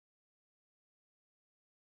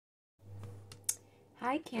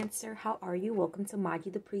Hi Cancer, how are you? Welcome to Magi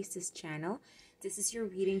the Priestess channel. This is your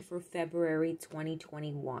reading for February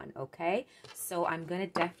 2021, okay? So I'm going to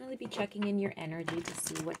definitely be checking in your energy to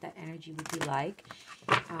see what that energy would be like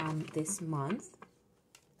this month.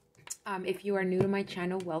 If you are new to my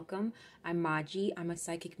channel, welcome. I'm Magi. I'm a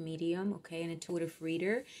psychic medium, okay? An intuitive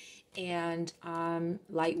reader and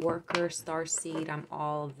light worker, starseed. I'm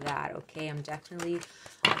all of that, okay? I'm definitely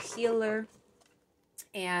a healer.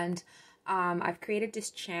 And I've created this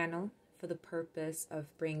channel for the purpose of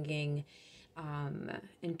bringing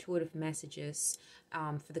intuitive messages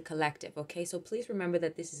for the collective, okay? So please remember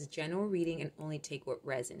that this is a general reading and only take what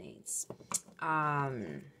resonates.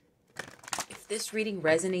 If this reading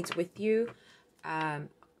resonates with you,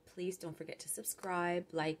 please don't forget to subscribe,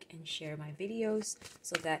 like, and share my videos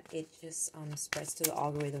so that it just spreads to the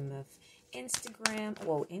algorithm of Instagram.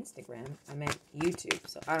 Well, Instagram, I meant YouTube,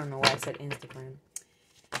 so I don't know why I said Instagram.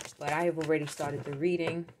 But I have already started the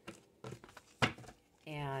reading,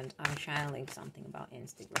 and I'm channeling something about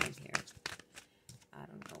Instagram here. I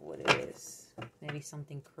don't know what it is. Maybe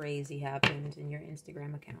something crazy happened in your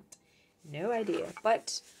Instagram account. No idea.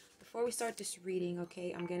 But before we start this reading,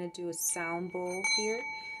 okay, I'm going to do a sound bowl here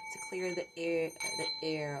to clear the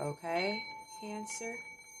air, okay, Cancer?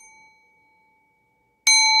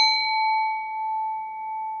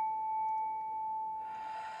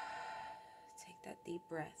 Take that deep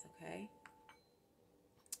breath, okay?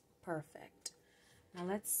 Perfect. Now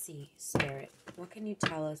let's see, Spirit. What can you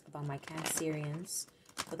tell us about my Cancerians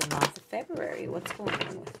for the month of February? What's going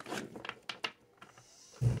on with them?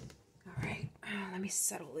 All right, let me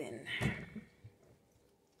settle in.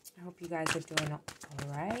 I hope you guys are doing all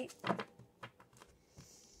right.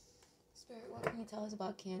 Spirit, what can you tell us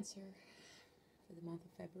about Cancer for the month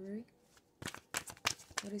of February?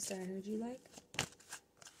 What is their energy like?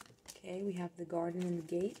 Okay, we have the garden and the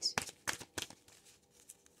gate.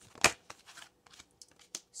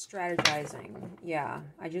 Strategizing. Yeah,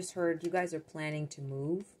 I just heard you guys are planning to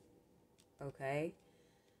move. Okay.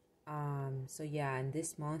 So yeah, in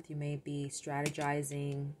this month you may be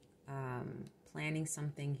strategizing, planning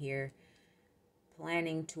something here,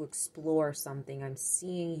 planning to explore something. I'm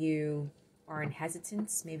seeing you are in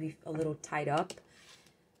hesitance, maybe a little tied up.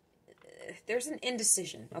 There's an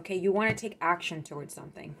indecision, okay? You want to take action towards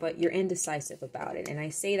something, but you're indecisive about it. And I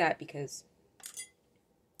say that because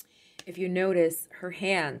if you notice, her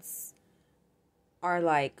hands are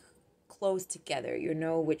like close together, you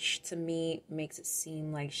know, which to me makes it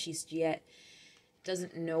seem like she's yet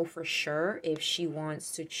doesn't know for sure if she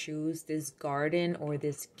wants to choose this garden or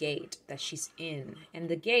this gate that she's in. And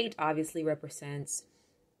the gate obviously represents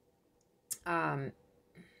a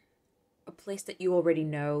place that you already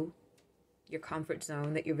know, your comfort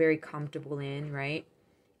zone that you're very comfortable in, right?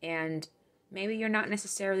 And maybe you're not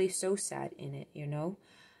necessarily so sad in it, you know?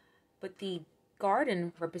 But the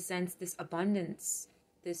garden represents this abundance,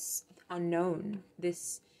 this unknown,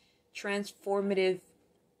 this transformative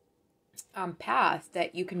path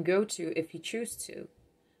that you can go to if you choose to,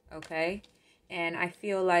 okay? And I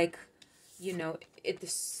feel like, you know, the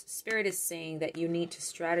Spirit is saying that you need to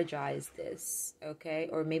strategize this, okay?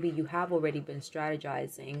 Or maybe you have already been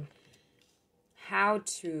strategizing how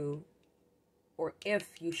to, or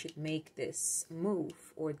if you should make this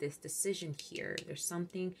move or this decision here. There's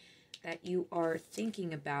something that you are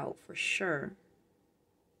thinking about for sure,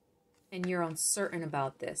 and you're uncertain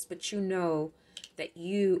about this, but you know that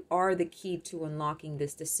you are the key to unlocking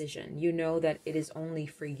this decision. You know that it is only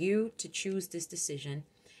for you to choose this decision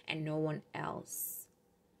and no one else.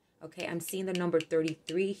 Okay, I'm seeing the number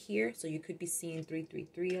 33 here, so you could be seeing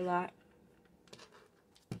 333 a lot.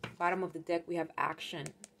 Bottom of the deck, we have action.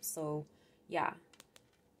 So, yeah.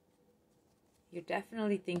 You're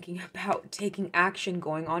definitely thinking about taking action,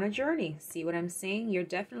 going on a journey. See what I'm saying? You're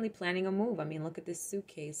definitely planning a move. I mean, look at this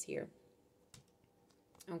suitcase here.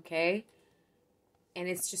 Okay? And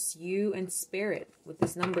it's just you and Spirit. With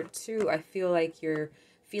this number 2, I feel like you're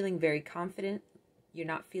feeling very confident. You're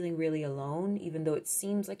not feeling really alone, even though it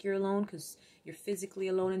seems like you're alone because you're physically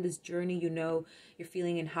alone in this journey. You know, you're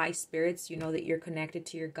feeling in high spirits. You know that you're connected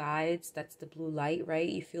to your guides. That's the blue light, right?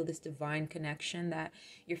 You feel this divine connection that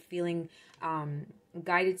you're feeling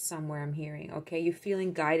guided somewhere, I'm hearing, okay? You're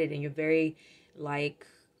feeling guided and you're very, like,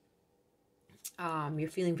 you're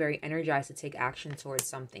feeling very energized to take action towards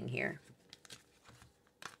something here.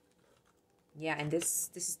 Yeah, and this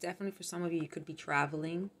is definitely for some of you. You could be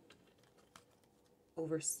traveling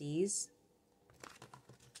overseas.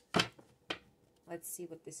 Let's see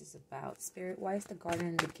what this is about. Spirit, why is the garden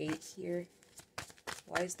and the gate here?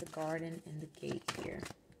 Why is the garden and the gate here?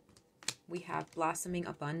 We have blossoming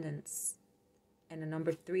abundance and a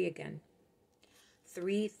number 3 again.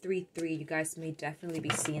 333. You guys may definitely be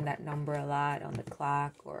seeing that number a lot on the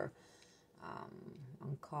clock or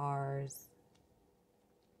on cars.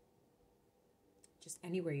 Just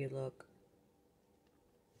anywhere you look.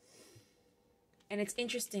 And it's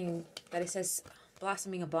interesting that it says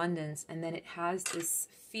blossoming abundance, and then it has this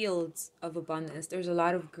fields of abundance. There's a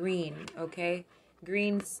lot of green, okay?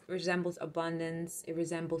 Green resembles abundance. It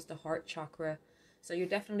resembles the heart chakra. So you're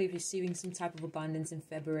definitely receiving some type of abundance in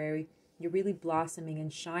February. You're really blossoming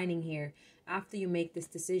and shining here after you make this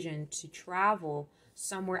decision to travel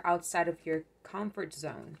somewhere outside of your comfort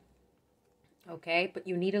zone. Okay? But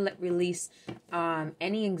you need to release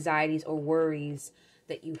any anxieties or worries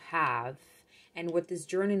that you have. And with this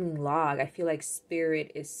journaling log, I feel like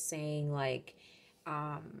Spirit is saying like,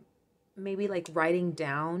 maybe like writing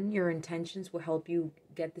down your intentions will help you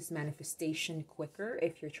get this manifestation quicker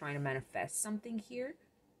if you're trying to manifest something here.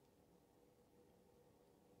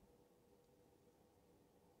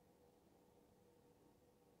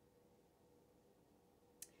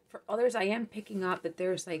 For others, I am picking up that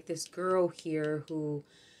there's like this girl here who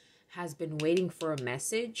has been waiting for a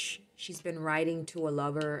message. She's been writing to a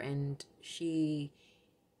lover, and she,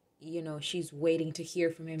 you know, she's waiting to hear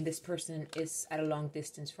from him. This person is at a long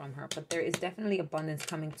distance from her, but there is definitely abundance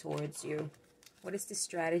coming towards you. What is the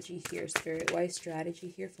strategy here, Spirit? Why is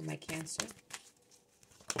strategy here for my Cancer?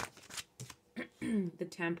 The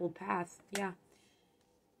temple path. Yeah.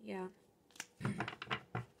 Yeah.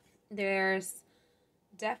 There's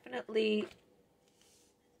definitely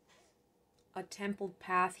a temple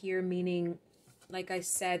path here, meaning, like I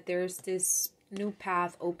said, there's this new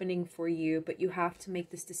path opening for you, but you have to make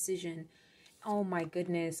this decision. Oh my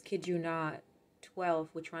goodness, kid you not. 12,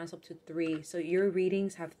 which runs up to 3. So your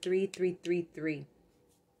readings have 3333.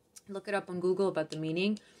 Look it up on Google about the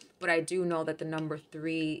meaning, but I do know that the number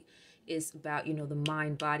 3 is about, you know, the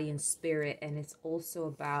mind, body, and spirit, and it's also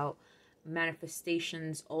about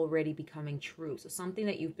manifestations already becoming true. So something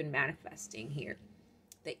that you've been manifesting here,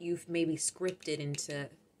 that you've maybe scripted into,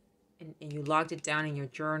 and you logged it down in your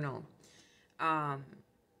journal.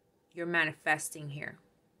 You're manifesting here.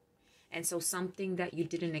 And so something that you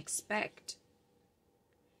didn't expect,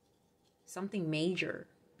 something major,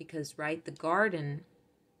 because, right, the garden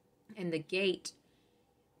and the gate,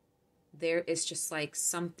 there is just like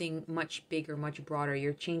something much bigger, much broader.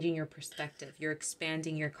 You're changing your perspective. You're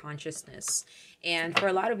expanding your consciousness. And for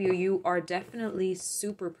a lot of you, you are definitely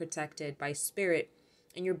super protected by Spirit,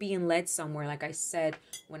 and you're being led somewhere. Like I said,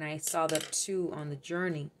 when I saw the 2 on the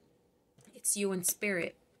journey, it's you and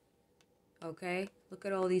Spirit. Okay? Look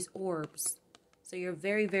at all these orbs. So you're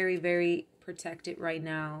very, very, very protected right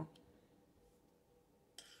now.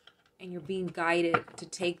 And you're being guided to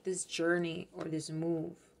take this journey or this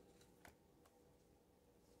move.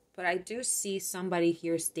 But I do see somebody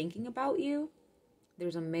here is thinking about you.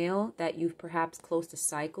 There's a male that you've perhaps close to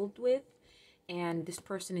cycled with. And this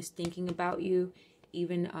person is thinking about you,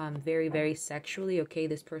 even very, very sexually. Okay,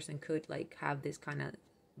 this person could like have this kind of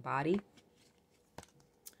body.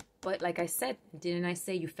 But like I said, didn't I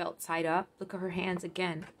say you felt tied up? Look at her hands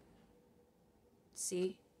again.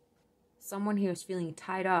 See? Someone here is feeling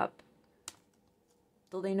tied up.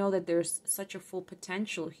 Though they know that there's such a full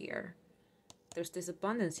potential here. There's this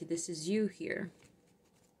abundance. This is you here.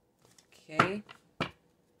 Okay.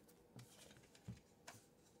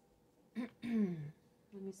 Let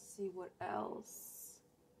me see what else.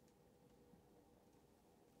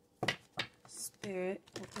 Spirit,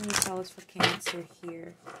 what can you tell us for Cancer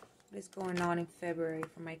here? What is going on in February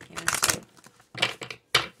for my Cancer?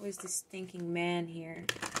 Who is this thinking man here?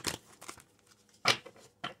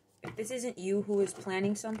 If this isn't you who is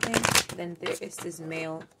planning something, then there is this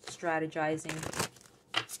male strategizing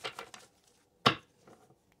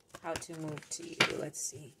how to move to you. Let's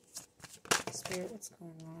see. Spirit, what's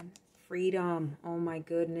going on? Freedom. Oh my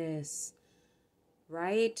goodness.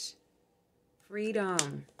 Right?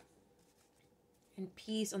 Freedom. And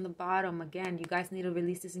peace on the bottom. Again, you guys need to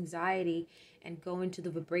release this anxiety and go into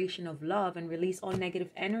the vibration of love and release all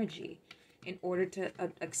negative energy in order to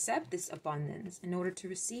accept this abundance, in order to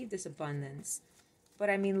receive this abundance. But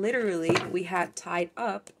I mean, literally, we had tied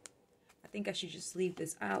up. I think I should just leave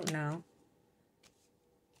this out now.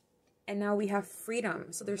 And now we have freedom.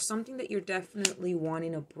 So there's something that you're definitely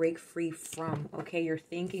wanting to break free from. Okay, you're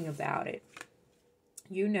thinking about it.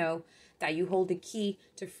 You know that you hold the key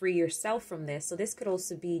to free yourself from this. So this could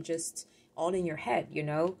also be just all in your head, you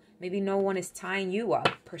know. Maybe no one is tying you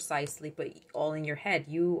up precisely, but all in your head.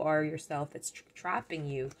 You are yourself that's trapping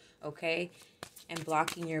you, okay? And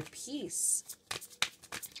blocking your peace.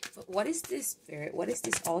 But what is this, Spirit? What is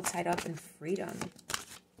this all tied up in freedom?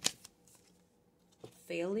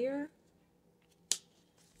 Failure?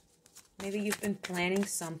 Maybe you've been planning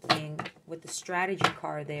something with the strategy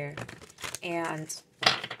card there. And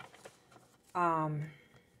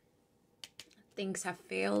things have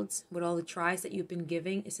failed with all the tries that you've been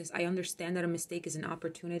giving. It says, I understand that a mistake is an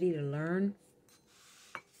opportunity to learn.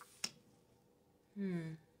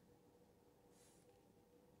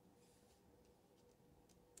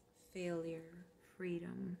 Failure,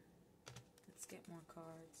 freedom. Let's get more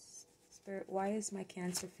cards. Spirit, why is my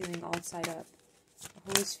Cancer feeling all side up?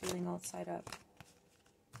 Who is feeling all side up?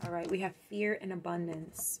 All right, we have fear and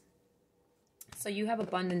abundance. So you have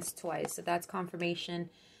abundance twice. So that's confirmation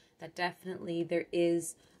that definitely there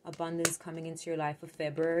is abundance coming into your life of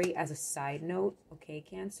February. As a side note, okay,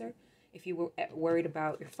 Cancer, if you were worried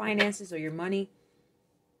about your finances or your money,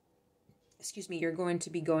 excuse me, you're going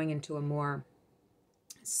to be going into a more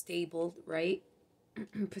stable, right,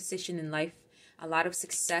 position in life. A lot of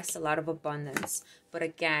success, a lot of abundance. But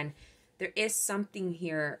again, there is something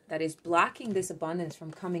here that is blocking this abundance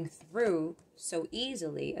from coming through so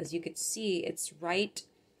easily. As you could see, it's right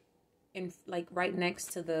in, like, right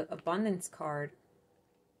next to the abundance card.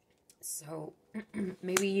 So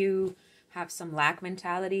maybe you have some lack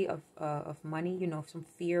mentality of money, you know, some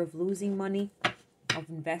fear of losing money, of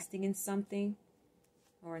investing in something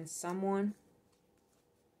or in someone.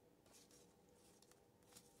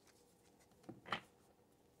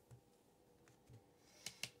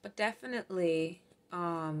 But definitely,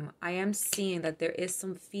 I am seeing that there is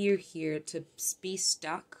some fear here to be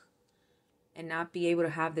stuck and not be able to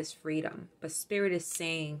have this freedom. But Spirit is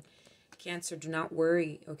saying, Cancer, do not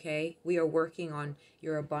worry, okay? We are working on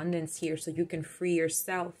your abundance here so you can free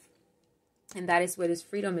yourself. And that is where this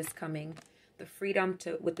freedom is coming. The freedom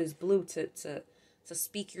to, with this blue, to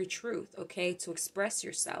speak your truth, okay? To express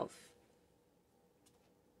yourself.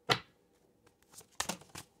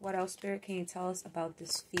 What else, Spirit, can you tell us about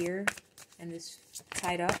this fear and this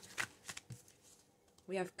tied up?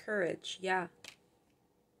 We have courage, yeah.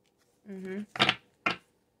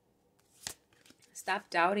 Stop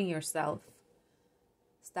doubting yourself.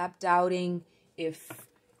 Stop doubting if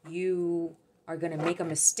you are going to make a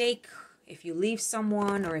mistake, if you leave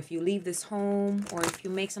someone, or if you leave this home, or if you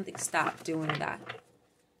make something. Stop doing that.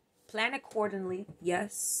 Plan accordingly,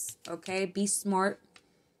 yes, okay? Be smart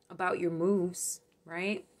about your moves,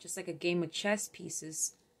 right? Just like a game of chess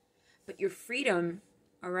pieces. But your freedom,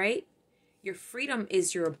 all right? Your freedom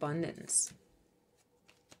is your abundance.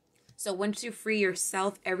 So once you free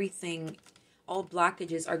yourself, everything, all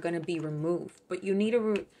blockages are going to be removed. But you need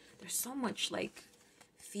to, there's so much like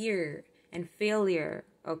fear and failure,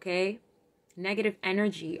 okay? Negative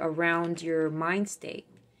energy around your mind state.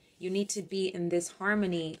 You need to be in this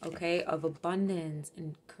harmony, okay, of abundance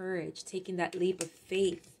and courage, taking that leap of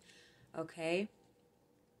faith, okay?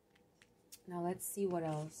 Now let's see what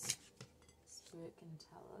else Spirit can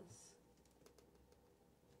tell us.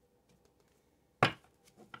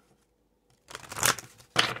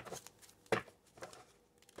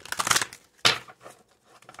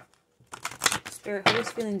 Spirit, who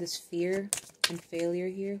is feeling this fear and failure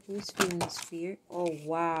here? Who is feeling this fear? Oh,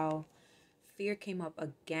 wow. Fear came up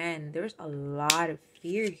again. There's a lot of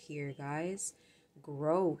fear here, guys.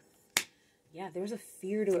 Growth. Yeah, there's a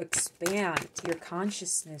fear to expand your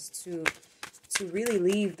consciousness, to really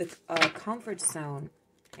leave the comfort zone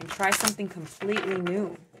and try something completely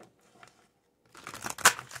new.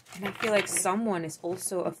 And I feel like someone is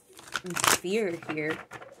also in fear here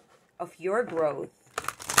of your growth.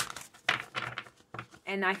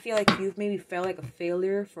 And I feel like you've maybe felt like a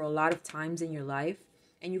failure for a lot of times in your life.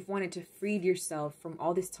 And you've wanted to free yourself from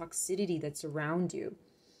all this toxicity that's around you.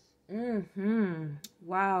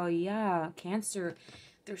 Wow, yeah. Cancer.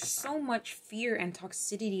 There's so much fear and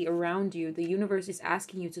toxicity around you. The universe is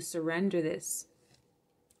asking you to surrender this.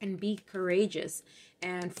 And be courageous.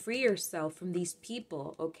 And free yourself from these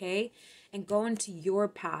people, okay? And go into your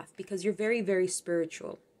path. Because you're very, very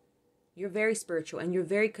spiritual. You're very spiritual. And you're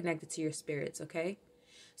very connected to your spirits, okay?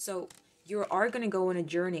 So you are going to go on a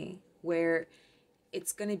journey where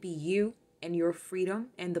it's going to be you and your freedom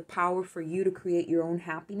and the power for you to create your own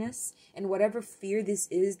happiness. And whatever fear this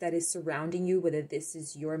is that is surrounding you, whether this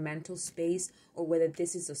is your mental space or whether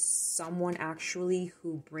this is someone actually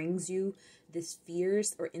who brings you these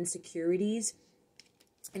fears or insecurities.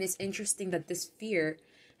 And it's interesting that this fear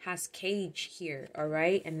has cage here, all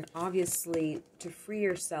right? And obviously to free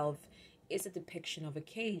yourself is a depiction of a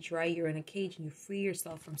cage, right? You're in a cage and you free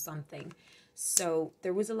yourself from something. So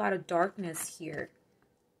there was a lot of darkness here.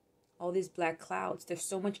 All these black clouds. There's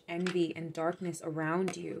so much envy and darkness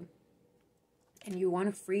around you. And you want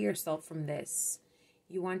to free yourself from this.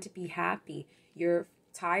 You want to be happy. You're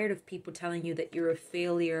tired of people telling you that you're a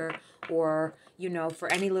failure, or, you know,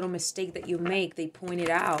 for any little mistake that you make, they point it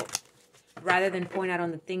out. Rather than point out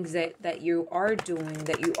on the things that you are doing,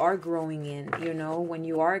 that you are growing in, you know, when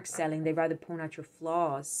you are excelling, they rather point out your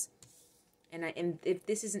flaws. And if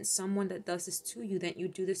this isn't someone that does this to you, then you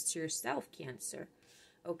do this to yourself, Cancer.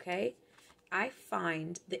 Okay? I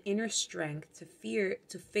find the inner strength to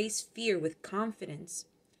face fear with confidence.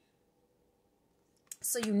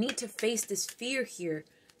 So you need to face this fear here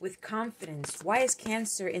with confidence. Why is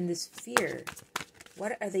Cancer in this fear?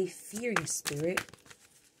 What are they fearing, Spirit?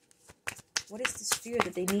 What is this fear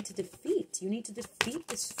that they need to defeat? You need to defeat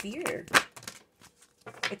this fear.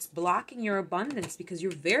 It's blocking your abundance because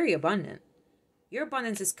you're very abundant. Your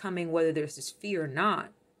abundance is coming whether there's this fear or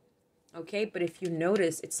not. Okay, but if you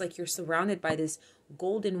notice, it's like you're surrounded by this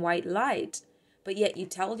golden white light, but yet you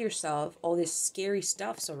tell yourself all this scary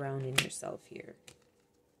stuff surrounding yourself here.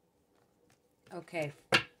 Okay,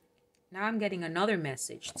 now I'm getting another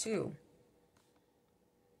message too.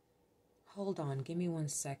 Hold on, give me 1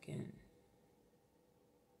 second.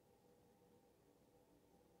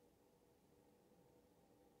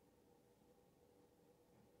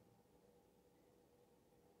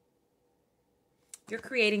 You're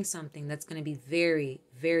creating something that's going to be very,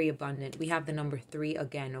 very abundant. We have the number 3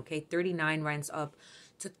 again, okay? 39 runs up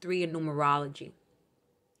to 3 in numerology.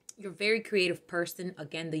 You're a very creative person.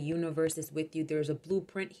 Again, the universe is with you. There's a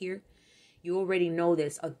blueprint here. You already know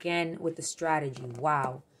this. Again, with the strategy.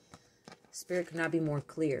 Wow. Spirit could not be more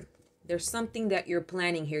clear. There's something that you're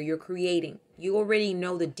planning here. You're creating. You already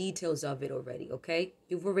know the details of it already, okay?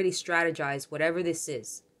 You've already strategized whatever this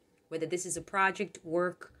is. Whether this is a project,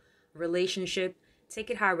 work, relationship, take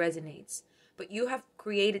it how it resonates. But you have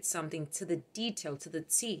created something to the detail, to the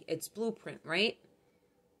T. It's blueprint, right?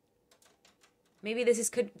 Maybe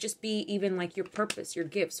could just be even like your purpose, your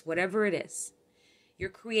gifts, whatever it is. You're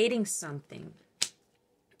creating something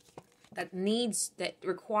that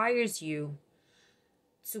requires you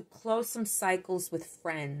to close some cycles with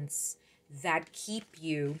friends that keep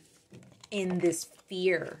you in this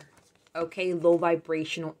fear, okay? Low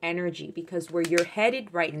vibrational energy, because where you're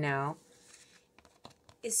headed right now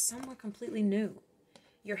is somewhere completely new.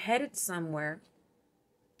 You're headed somewhere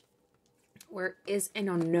where is an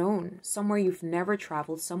unknown, somewhere you've never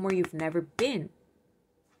traveled, somewhere you've never been.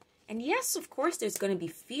 And yes, of course, there's going to be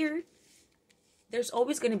fear. There's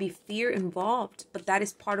always going to be fear involved, but that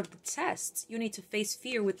is part of the test. You need to face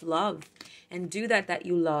fear with love and do that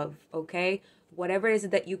you love, okay? Whatever it is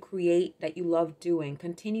that you create, that you love doing,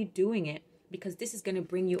 continue doing it, because this is going to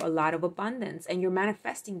bring you a lot of abundance. And you're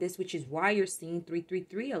manifesting this, which is why you're seeing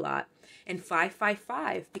 333 a lot and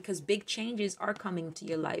 555, because big changes are coming to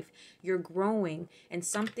your life. You're growing, and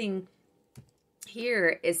something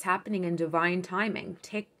here is happening in divine timing.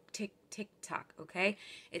 Tick, tick, tick, tock, okay?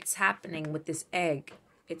 It's happening with this egg.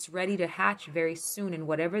 It's ready to hatch very soon. And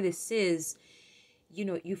whatever this is, you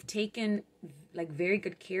know, you've taken like very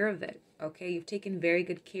good care of it, okay? You've taken very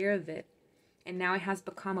good care of it. And now it has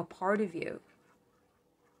become a part of you.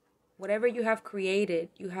 Whatever you have created,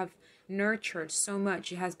 you have nurtured so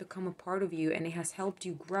much. It has become a part of you, and it has helped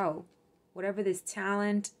you grow. Whatever this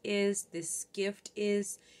talent is, this gift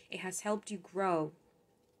is, it has helped you grow.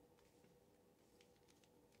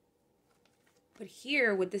 But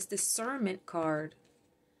here with this discernment card,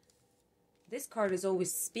 this card is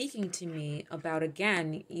always speaking to me about,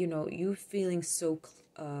 again, you know, you feeling so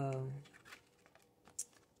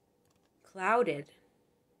clouded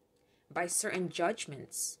by certain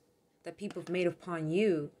judgments that people have made upon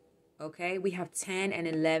you, okay? We have 10 and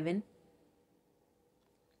 11.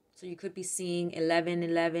 So you could be seeing 11,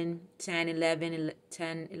 11, 10, 11,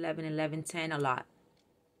 10, 11, 11, 10 a lot.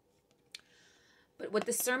 But with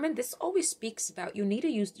discernment, this always speaks about you need to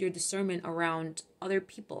use your discernment around other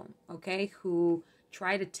people, okay, who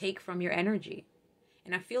try to take from your energy.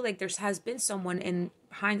 And I feel like there has been someone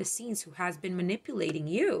behind the scenes who has been manipulating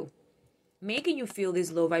you, making you feel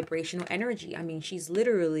this low vibrational energy. I mean, she's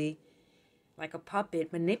literally like a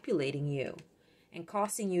puppet manipulating you and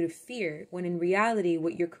causing you to fear, when in reality,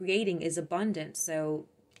 what you're creating is abundant. So,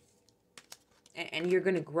 and you're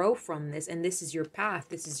going to grow from this, and this is your path,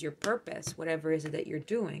 this is your purpose, whatever it is that you're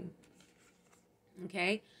doing.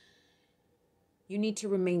 Okay? You need to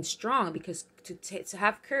remain strong, because to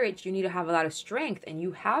have courage, you need to have a lot of strength, and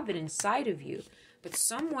you have it inside of you. But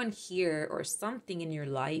someone here or something in your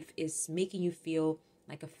life is making you feel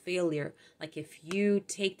like a failure. Like if you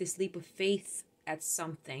take this leap of faith at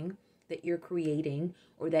something that you're creating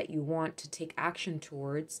or that you want to take action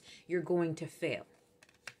towards, you're going to fail.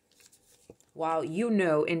 While you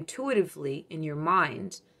know intuitively in your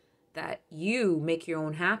mind that you make your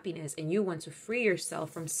own happiness and you want to free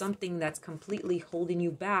yourself from something that's completely holding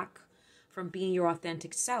you back from being your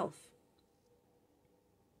authentic self.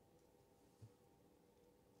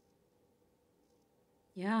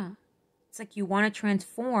 Yeah. It's like you want to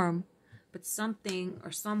transform, but something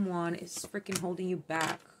or someone is freaking holding you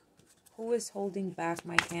back. Who is holding back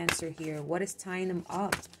my Cancer here? What is tying them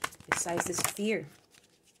up besides this fear?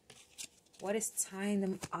 What is tying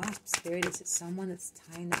them up, Spirit? Is it someone that's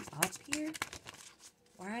tying them up here?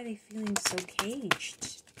 Why are they feeling so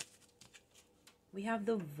caged? We have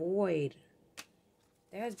the Void.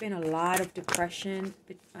 There has been a lot of depression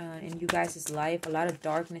in you guys' life, a lot of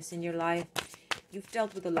darkness in your life. You've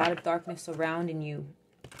dealt with a lot of darkness surrounding you.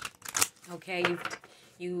 Okay,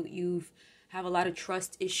 you've have a lot of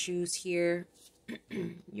trust issues here.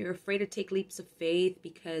 You're afraid to take leaps of faith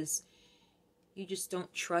because you just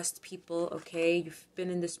don't trust people, okay? You've been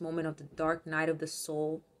in this moment of the dark night of the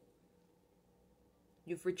soul.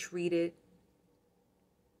 You've retreated.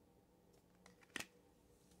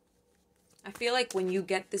 I feel like when you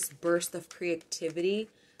get this burst of creativity,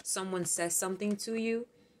 someone says something to you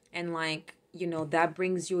and like, you know, that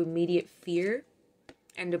brings you immediate fear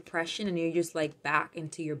and depression, and you're just like back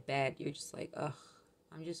into your bed. You're just like, ugh,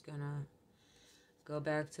 I'm just gonna go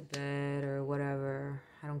back to bed or whatever.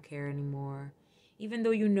 I don't care anymore. Even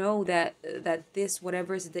though you know that this,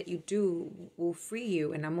 whatever it is that you do, will free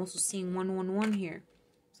you. And I'm also seeing 111 here.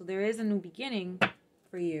 So there is a new beginning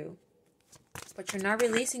for you. But you're not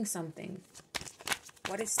releasing something.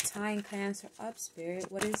 What is tying Cancer up,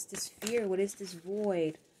 Spirit? What is this fear? What is this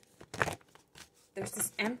void? There's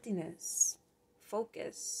this emptiness.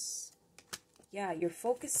 Focus. Yeah, you're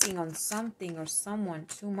focusing on something or someone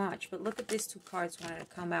too much. But look at these two cards wanting to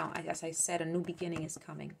come out. As I said, a new beginning is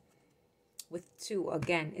coming. With 2,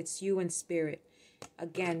 again, it's you and Spirit.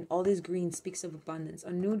 Again, all this green speaks of abundance.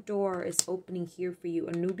 A new door is opening here for you.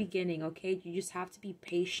 A new beginning, okay? You just have to be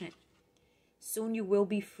patient. Soon you will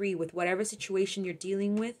be free with whatever situation you're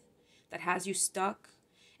dealing with that has you stuck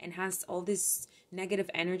and has all this negative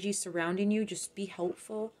energy surrounding you. Just be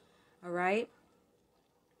hopeful, all right?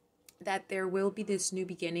 That there will be this new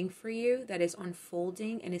beginning for you that is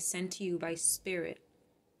unfolding and is sent to you by Spirit.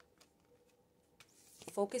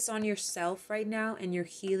 Focus on yourself right now and your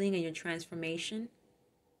healing and your transformation.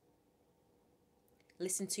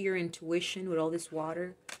 Listen to your intuition with all this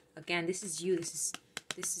water. Again, this is you. This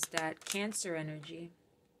is that Cancer energy.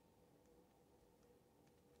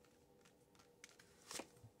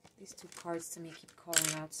 These 2 cards to me keep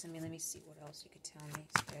calling out to me. Let me see what else you could tell me,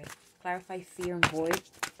 Spirit. Clarify fear and void.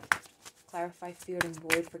 Clarify fear and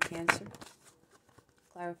void for Cancer.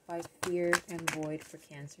 Clarify fear and void for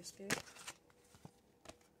Cancer, Spirit.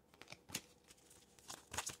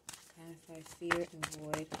 Clarify fear and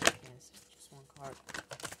void for Cancer. Just 1 card.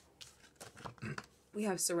 We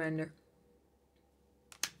have surrender.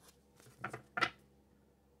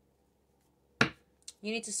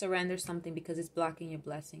 You need to surrender something because it's blocking your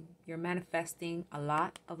blessing. You're manifesting a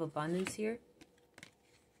lot of abundance here.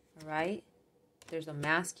 All right? There's a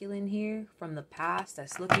masculine here from the past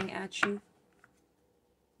that's looking at you.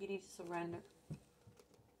 You need to surrender.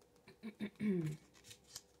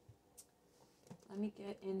 Let me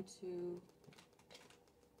get into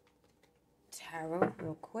tarot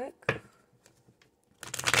real quick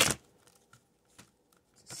to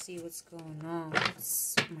see what's going on.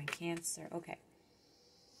 It's my Cancer. Okay.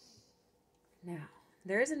 Now,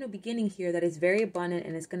 there is a new beginning here that is very abundant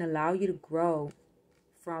and it's going to allow you to grow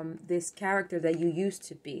from this character that you used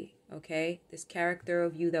to be, okay? This character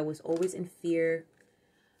of you that was always in fear,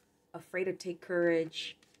 afraid to take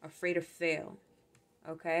courage, afraid to fail,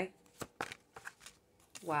 okay?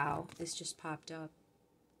 Wow, this just popped up.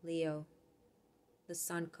 Leo, the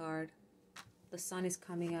Sun card. The sun is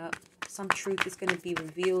coming up. Some truth is going to be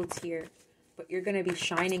revealed here. But you're going to be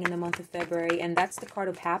shining in the month of February. And that's the card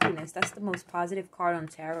of happiness. That's the most positive card on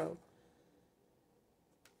tarot.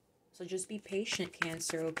 So just be patient,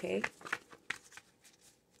 Cancer, okay?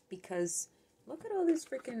 Because look at all this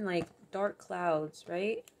freaking like dark clouds,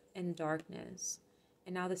 right? And darkness.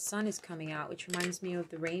 And now the sun is coming out, which reminds me of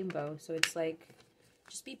the rainbow. So it's like,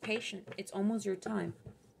 just be patient. It's almost your time.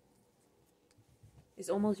 It's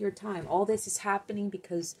almost your time. All this is happening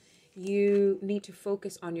because you need to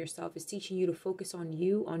focus on yourself. It's teaching you to focus on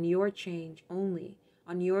you, on your change only,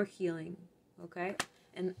 on your healing, okay?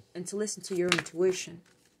 And to listen to your intuition.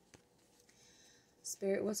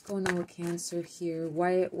 Spirit, what's going on with Cancer here?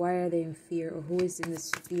 Why are they in fear? Or who is in this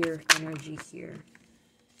fear energy here?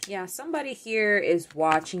 Yeah, somebody here is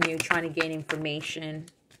watching you, trying to gain information.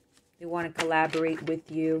 They want to collaborate with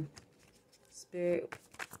you. Spirit,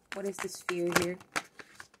 what is this fear here?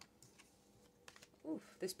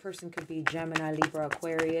 This person could be Gemini, Libra,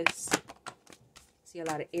 Aquarius. See a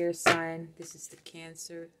lot of air sign. This is the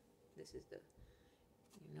Cancer. This is the,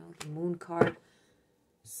 the Moon card.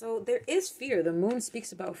 So there is fear. The Moon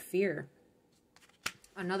speaks about fear.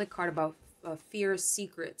 Another card about fear,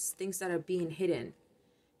 secrets, things that are being hidden.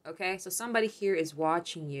 Okay, so somebody here is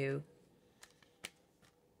watching you.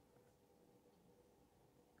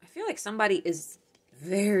 I feel like somebody is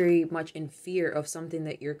very much in fear of something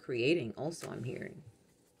that you're creating. Also, I'm hearing.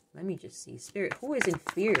 Let me just see. Spirit, who is in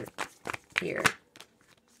fear here?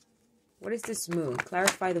 What is this moon?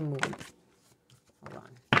 Clarify the moon. Hold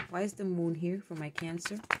on. Why is the moon here for my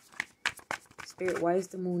Cancer? Spirit, why is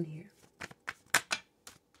the moon here?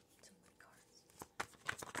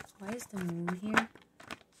 Why is the moon here?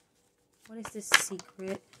 What is this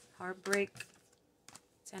secret? Heartbreak.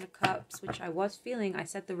 10 of Cups, which I was feeling. I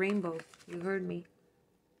said the rainbow. You heard me.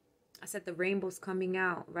 I said the rainbow's coming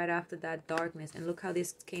out right after that darkness. And look how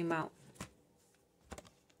this came out.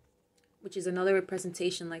 Which is another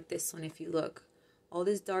representation like this one, if you look. All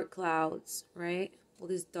these dark clouds, right? All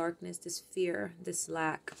this darkness, this fear, this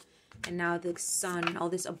lack. And now the sun, all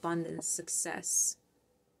this abundance, success.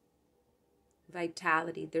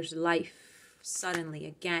 Vitality. There's life. Suddenly,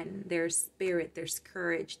 again. There's spirit. There's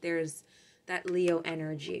courage. There's that Leo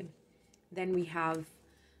energy. Then we have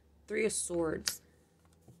 3 of Swords.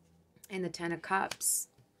 And the 10 of Cups.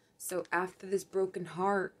 So after this broken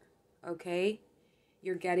heart, okay,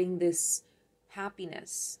 you're getting this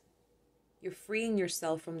happiness. You're freeing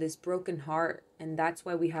yourself from this broken heart. And that's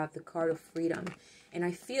why we have the card of freedom. And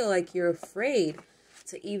I feel like you're afraid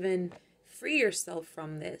to even free yourself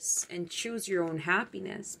from this and choose your own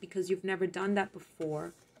happiness because you've never done that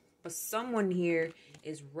before. But someone here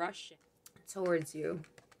is rushing towards you.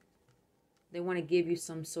 They want to give you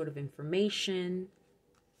some sort of information.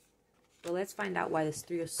 But let's find out why this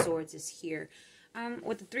 3 of Swords is here.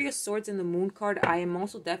 With the 3 of Swords and the Moon card, I am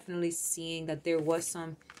also definitely seeing that there was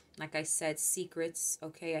some, like I said, secrets,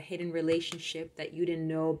 okay, a hidden relationship that you didn't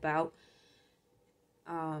know about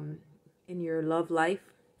in your love life.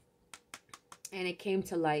 And it came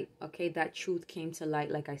to light, okay, that truth came to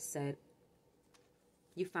light, like I said.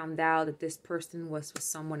 You found out that this person was with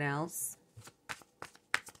someone else.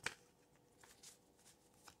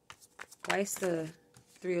 Why is the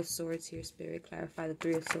 3 of Swords here, Spirit? Clarify the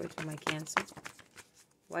 3 of Swords for my Cancer.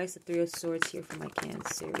 Why is the 3 of Swords here for my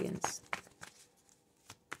Cancerians?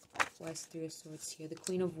 Why is the 3 of Swords here? The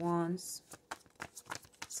Queen of Wands.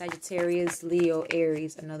 Sagittarius, Leo,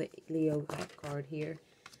 Aries. Another Leo card here.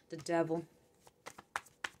 The Devil.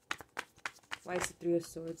 Why is the 3 of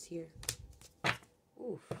Swords here?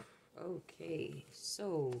 Oof. Okay.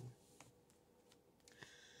 So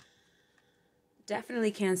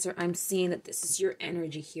definitely, Cancer, I'm seeing that this is your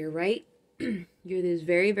energy here, right? You're this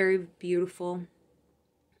very, very beautiful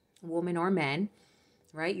woman or man,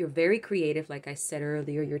 right? You're very creative, like I said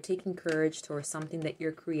earlier. You're taking courage towards something that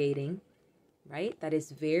you're creating, right? That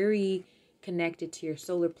is very connected to your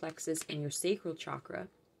solar plexus and your sacral chakra.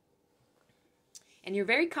 And you're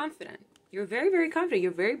very confident. You're very, very confident.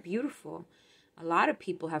 You're very beautiful. A lot of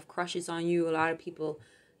people have crushes on you. A lot of people,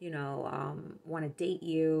 want to date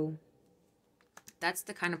you. That's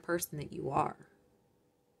the kind of person that you are.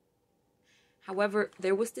 However,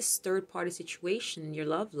 there was this third-party situation in your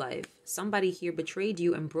love life. Somebody here betrayed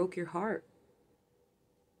you and broke your heart.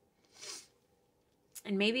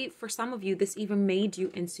 And maybe for some of you, this even made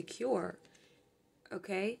you insecure.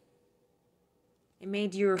 Okay? It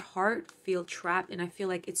made your heart feel trapped. And I feel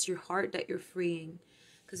like it's your heart that you're freeing.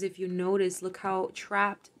 Because if you notice, look how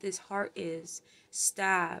trapped this heart is.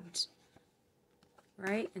 Stabbed.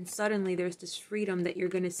 Right? And suddenly there's this freedom that you're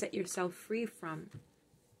going to set yourself free from.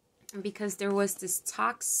 Because there was this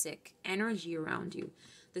toxic energy around you.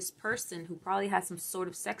 This person who probably has some sort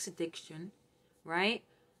of sex addiction, right?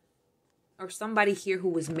 Or somebody here who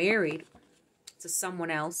was married to someone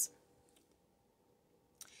else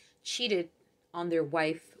cheated on their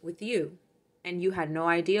wife with you. And you had no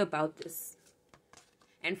idea about this.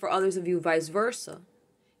 And for others of you, vice versa.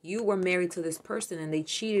 You were married to this person and they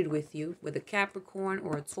cheated with you with a Capricorn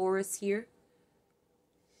or a Taurus here.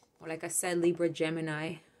 Or like I said, Libra,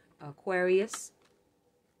 Gemini, Aquarius.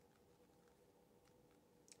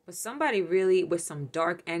 But somebody really with some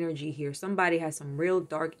dark energy here. Somebody has some real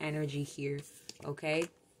dark energy here. Okay?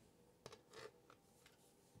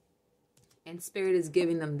 And Spirit is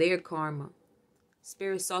giving them their karma.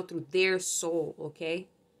 Spirit saw through their soul. Okay?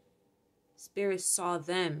 Spirit saw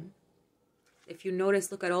them. If you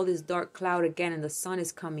notice, look at all this dark cloud again and the sun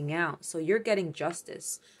is coming out. So you're getting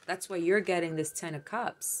justice. That's why you're getting this 10 of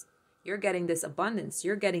Cups. You're getting this abundance.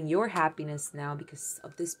 You're getting your happiness now because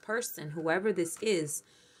of this person, whoever this is,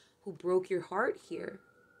 who broke your heart here.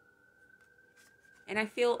 And I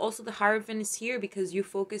feel also the Hierophant is here because you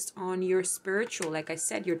focused on your spiritual, like I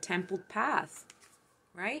said, your templed path,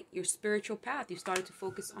 right? Your spiritual path. You started to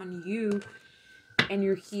focus on you and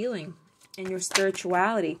your healing and your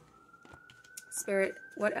spirituality. Spirit,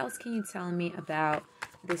 what else can you tell me about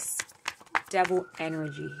this devil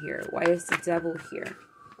energy here? Why is the devil here?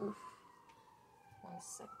 Oof. 1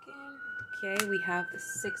 second. Okay, we have the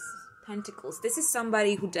 6 of Pentacles. This is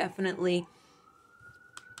somebody who definitely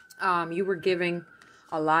you were giving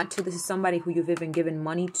a lot to. This is somebody who you've even given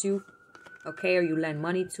money to, okay, or you lend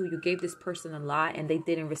money to. You gave this person a lot and they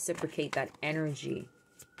didn't reciprocate that energy.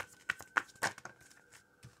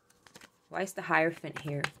 Why is the Hierophant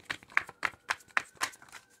here?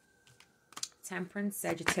 Temperance,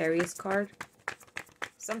 Sagittarius card.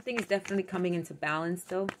 Something is definitely coming into balance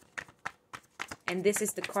though. And this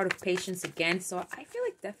is the card of patience again. So I feel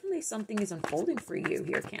like definitely something is unfolding for you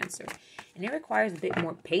here, Cancer. And it requires a bit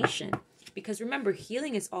more patience. Because remember,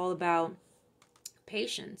 healing is all about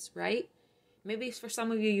patience, right? Maybe for some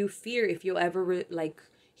of you, you fear if you'll ever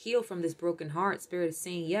heal from this broken heart. Spirit is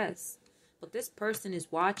saying yes. But this person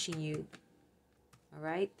is watching you. All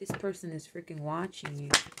right? This person is freaking watching you.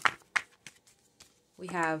 We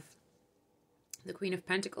have the Queen of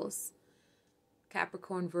Pentacles.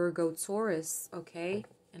 Capricorn, Virgo, Taurus, okay?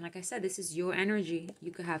 And like I said, this is your energy.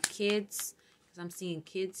 You could have kids, because I'm seeing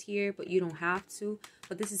kids here, but you don't have to.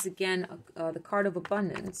 But this is, again, the card of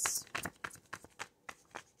abundance.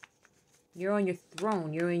 You're on your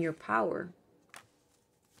throne. You're in your power.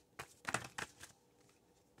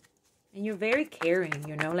 And you're very caring,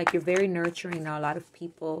 you know? Like, you're very nurturing now. A lot of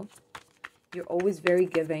people. You're always very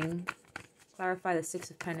giving. Clarify the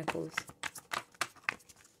 6 of Pentacles.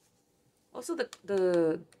 Also,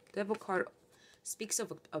 the Devil card speaks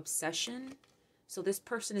of obsession. So this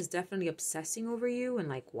person is definitely obsessing over you and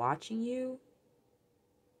like watching you.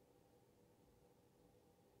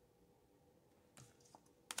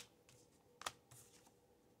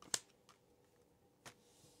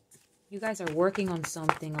 You guys are working on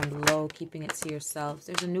something on the low, keeping it to yourselves.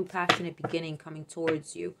 There's a new passionate beginning coming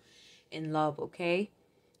towards you in love, okay?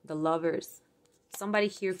 The Lovers. Somebody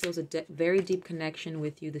here feels a very deep connection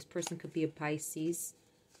with you. This person could be a Pisces,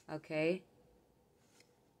 okay?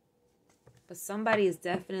 But somebody is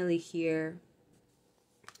definitely here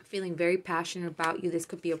feeling very passionate about you. This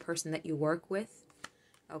could be a person that you work with,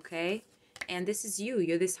 okay? And this is you.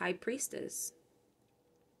 You're this High Priestess.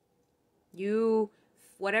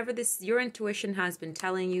 Whatever your intuition has been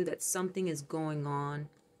telling you that something is going on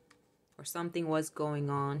or something was going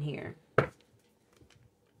on here. Let's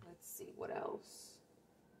see, what else?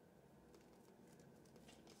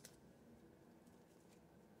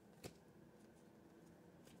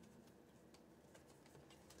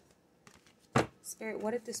 Spirit,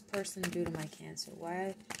 what did this person do to my Cancer?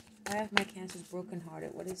 Why have my Cancers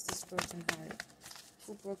brokenhearted? What is this person heart?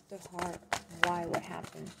 Who broke their heart? Why? What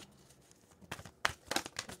happened?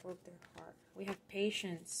 Who broke their heart? We have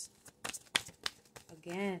patience.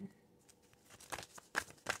 Again.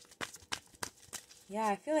 Yeah,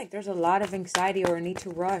 I feel like there's a lot of anxiety or a need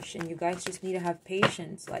to rush. And you guys just need to have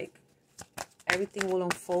patience. Like, everything will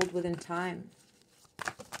unfold within time.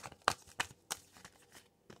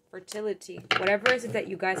 Fertility. Whatever is it that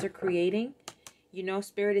you guys are creating, you know,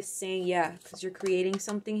 Spirit is saying, yeah, because you're creating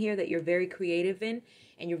something here that you're very creative in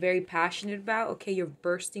and you're very passionate about. Okay, you're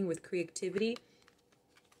bursting with creativity.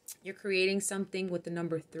 You're creating something with the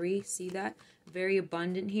number 3. See that? Very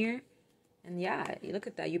abundant here. And yeah, you look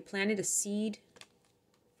at that. You planted a seed.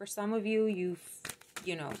 For some of you, you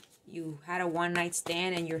had a one-night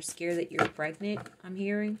stand and you're scared that you're pregnant, I'm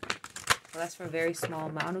hearing. Well, that's for a very small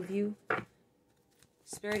amount of you.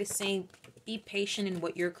 Spirit is saying, be patient in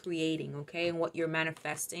what you're creating, okay? And what you're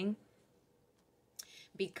manifesting.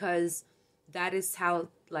 Because that is how,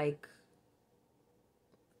 like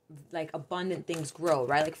abundant things grow,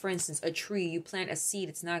 right? Like, for instance, a tree, you plant a seed,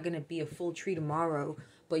 it's not going to be a full tree tomorrow.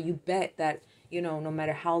 But you bet that, you know, no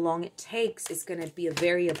matter how long it takes, it's going to be a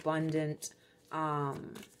very abundant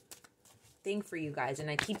thing for you guys. And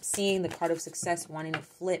I keep seeing the card of success wanting to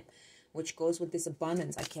flip, which goes with this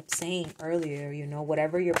abundance. I kept saying earlier, you know,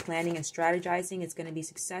 whatever you're planning and strategizing, it's going to be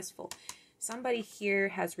successful. Somebody here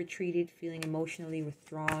has retreated, feeling emotionally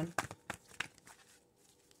withdrawn.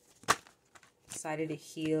 Decided to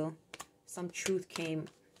heal. Some truth came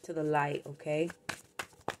to the light, okay?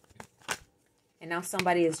 And now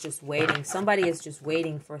somebody is just waiting. Somebody is just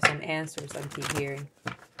waiting for some answers, I keep hearing.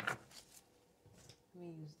 Let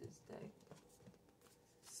me use this deck.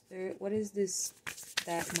 Spirit, what is this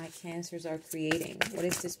that my Cancers are creating? What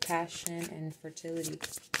is this passion and fertility?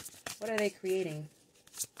 What are they creating?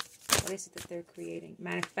 What is it that they're creating?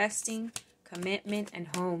 Manifesting, commitment,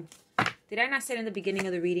 and home. Did I not say in the beginning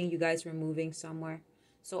of the reading you guys were moving somewhere?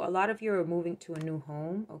 So a lot of you are moving to a new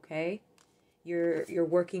home, okay? You're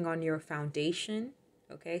working on your foundation,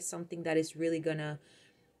 okay? Something that is really gonna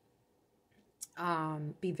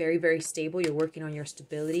be very, very stable. You're working on your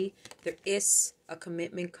stability. There is a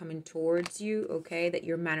commitment coming towards you, okay, that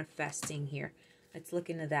you're manifesting here. Let's look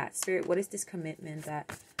into that. Spirit, what is this commitment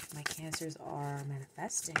that my Cancers are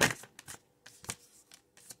manifesting?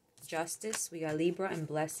 Justice, we got Libra, and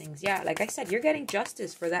blessings. Yeah, like I said, you're getting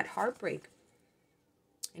justice for that heartbreak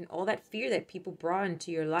and all that fear that people brought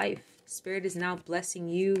into your life. Spirit is now blessing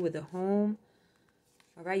you with a home.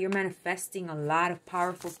 All right, you're manifesting a lot of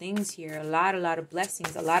powerful things here. A lot of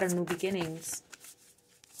blessings, a lot of new beginnings.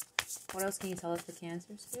 What else can you tell us for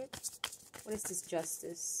Cancer, Spirit? What is this?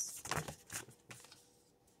 Justice,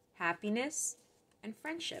 happiness, and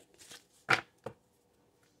friendship.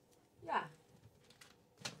 Yeah.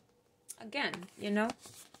 Again, you know,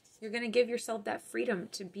 you're going to give yourself that freedom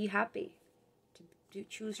to be happy, to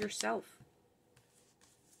choose yourself,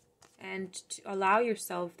 and to allow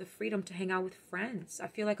yourself the freedom to hang out with friends. I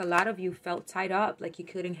feel like a lot of you felt tied up, like you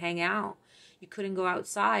couldn't hang out. You couldn't go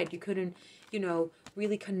outside. You couldn't, you know,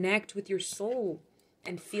 really connect with your soul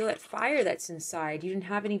and feel that fire that's inside. You didn't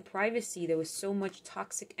have any privacy. There was so much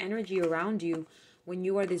toxic energy around you when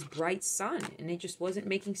you are this bright sun, and it just wasn't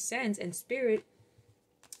making sense. And Spirit,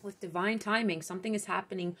 with divine timing, something is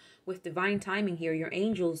happening with divine timing here. Your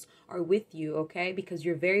angels are with you, okay? Because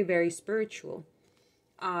you're very, very spiritual.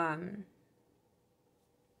 You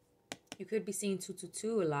could be seeing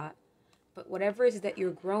 222 a lot, but whatever it is that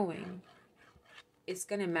you're growing, it's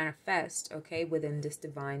going to manifest, okay, within this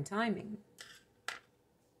divine timing.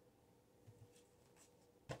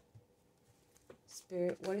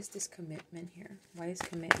 Spirit, what is this commitment here? Why is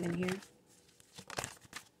commitment here?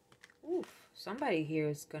 Oof. Somebody here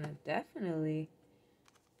is going to definitely,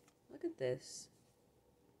 look at this.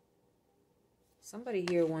 Somebody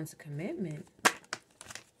here wants a commitment,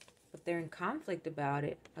 but they're in conflict about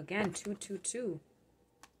it. Again, 222.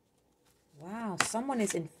 Wow, someone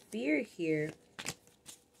is in fear here.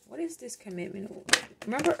 What is this commitment?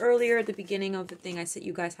 Remember earlier at the beginning of the thing, I said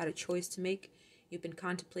you guys had a choice to make. You've been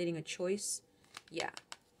contemplating a choice. Yeah.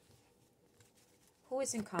 Who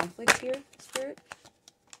is in conflict here, Spirit?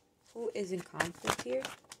 Who is in conflict here?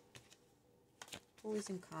 Who is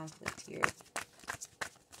in conflict here?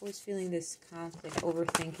 Who is feeling this conflict,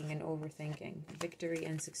 overthinking and overthinking? Victory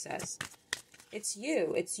and success. It's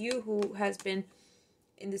you. It's you who has been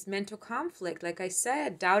in this mental conflict. Like I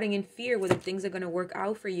said, doubting and fear whether things are going to work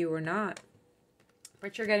out for you or not.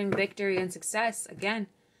 But you're getting victory and success. Again,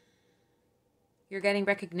 you're getting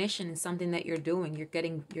recognition in something that you're doing. You're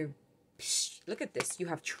getting your... Look at this. You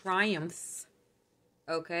have triumphs.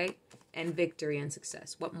 Okay, and victory and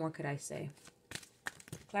success. What more could I say?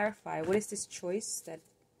 Clarify. What is this choice that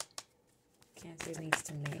Cancer needs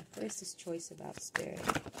to make? What is this choice about, Spirit?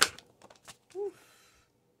 Oof.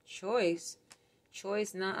 Choice.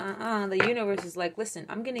 Choice. Nah. The universe is like, listen,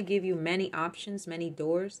 I'm going to give you many options, many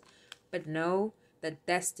doors, but know that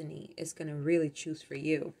destiny is going to really choose for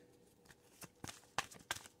you.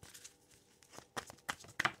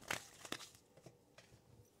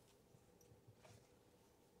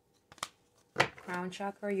 Crown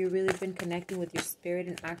chakra, you've really been connecting with your spirit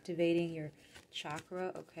and activating your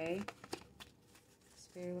chakra, okay?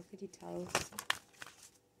 Spirit, what could you tell us?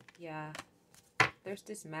 Yeah. There's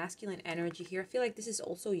this masculine energy here. I feel like this is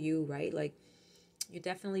also you, right? Like, you're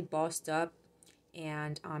definitely bossed up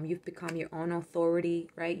and you've become your own authority,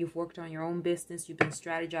 right? You've worked on your own business. You've been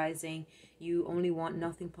strategizing. You only want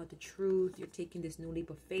nothing but the truth. You're taking this new leap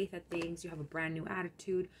of faith at things. You have a brand new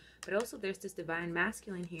attitude. But also there's this divine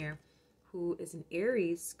masculine here who is an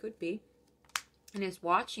Aries, could be, and is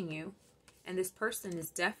watching you. And this person is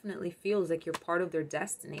definitely feels like you're part of their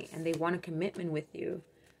destiny and they want a commitment with you.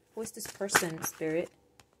 Who is this person, Spirit,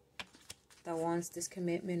 that wants this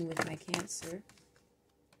commitment with my Cancer?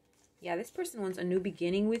 Yeah, this person wants a new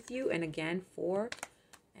beginning with you. And again, 4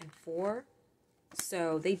 and 4.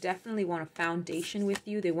 So they definitely want a foundation with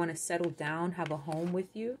you. They want to settle down, have a home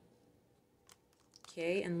with you.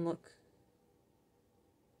 Okay, and look.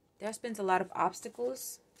 There's been a lot of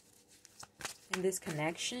obstacles in this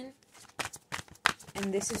connection.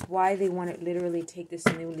 And this is why they want to literally take this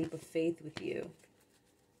new leap of faith with you.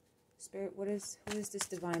 Spirit, who is this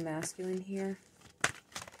divine masculine here?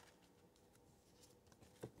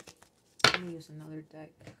 Let me use another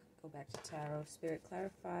deck. Go back to tarot. Spirit,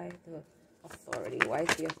 clarify the authority. Why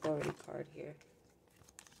is the authority card here?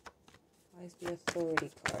 Why is the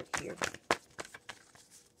Authority card here?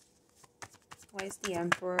 Why is the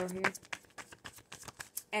Emperor here?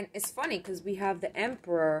 And it's funny because we have the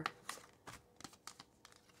Emperor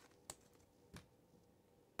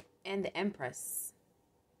and the Empress.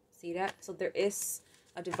 See that? So there is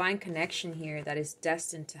a divine connection here that is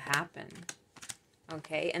destined to happen.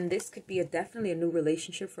 Okay? And this could be definitely a new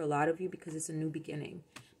relationship for a lot of you because it's a new beginning.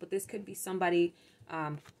 But this could be somebody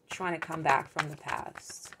trying to come back from the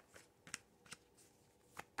past.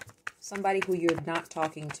 Somebody who you're not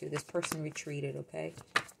talking to. This person retreated, okay?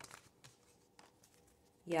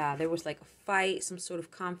 Yeah, there was like a fight, some sort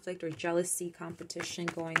of conflict or jealousy, competition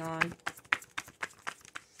going on.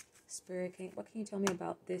 Spirit, what can you tell me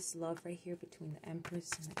about this love right here between the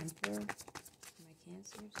Empress and the Emperor? My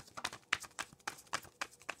Cancers.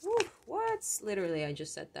 Woo, what? Literally, I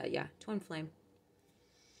just said that. Yeah, twin flame.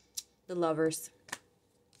 The Lovers.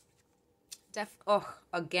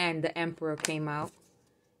 Again, the Emperor came out.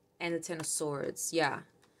 And the Ten of Swords. Yeah.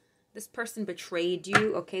 This person betrayed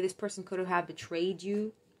you. Okay, this person could have betrayed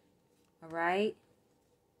you. Alright?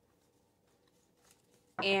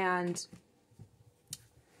 And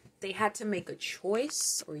they had to make a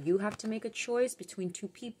choice. Or you have to make a choice between two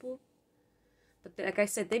people. But like I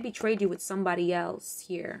said, they betrayed you with somebody else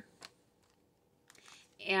here.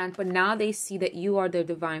 But now they see that you are their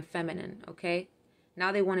divine feminine. Okay?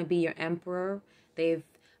 Now they want to be your emperor. They've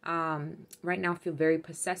right now feel very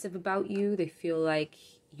possessive about you. They feel like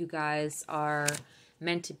you guys are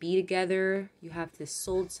meant to be together. You have this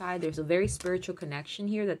soul side. There's a very spiritual connection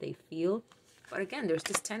here that they feel. But again, there's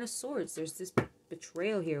this Ten of Swords. There's this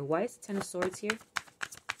betrayal here. Why is the Ten of Swords here?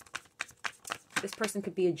 This person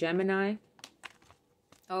could be a Gemini.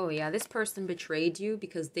 Oh yeah, this person betrayed you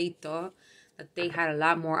because they thought that they had a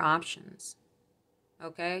lot more options.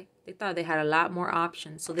 Okay? They thought they had a lot more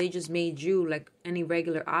options. So they just made you like any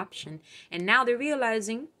regular option. And now they're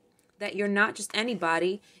realizing that you're not just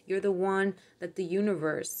anybody. You're the one that the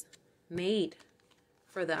universe made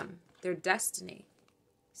for them. Their destiny.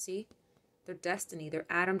 See? Their destiny. Their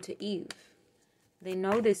Adam to Eve. They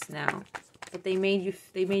know this now. But they made you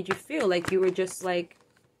feel like you were just like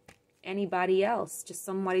anybody else. Just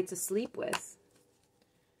somebody to sleep with.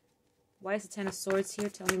 Why is the Ten of Swords here?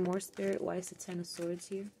 Tell me more, Spirit. Why is the Ten of Swords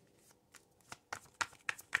here?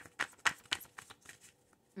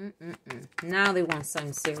 Now they want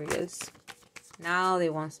something serious. Now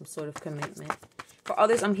they want some sort of commitment. For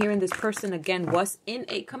others, I'm hearing this person, again, was in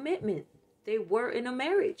a commitment. They were in a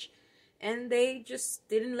marriage. And they just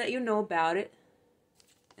didn't let you know about it.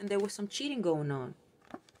 And there was some cheating going on.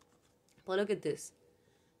 But look at this.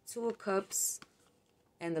 Two of Cups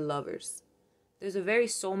and the Lovers. There's a very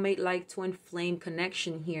soulmate-like twin flame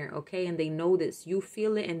connection here, okay? And they know this. You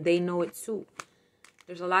feel it and they know it too.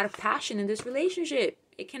 There's a lot of passion in this relationship.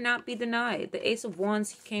 It cannot be denied. The Ace of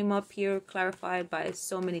Wands came up here clarified by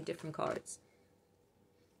so many different cards.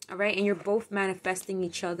 All right? And you're both manifesting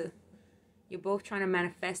each other. You're both trying to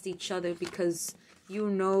manifest each other because you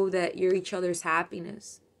know that you're each other's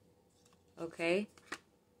happiness. Okay?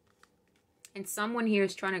 And someone here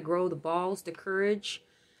is trying to grow the balls, the courage.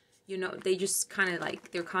 You know, they just kind of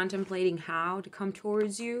like, they're contemplating how to come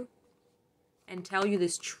towards you and tell you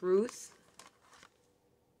this truth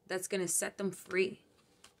that's going to set them free.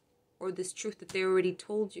 Or this truth that they already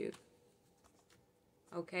told you.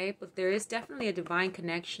 Okay? But there is definitely a divine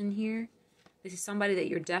connection here. This is somebody that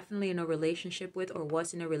you're definitely in a relationship with or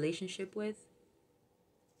was in a relationship with.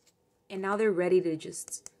 And now they're ready to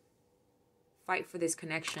just fight for this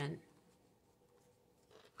connection.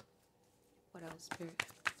 What else, Spirit?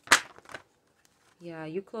 Yeah,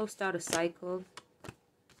 you closed out a cycle.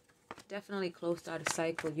 Definitely closed out a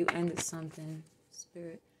cycle. You ended something,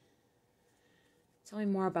 Spirit. Tell me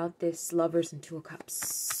more about this Lovers and Two of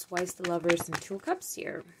Cups. Why is the Lovers and Two of Cups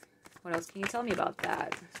here? What else can you tell me about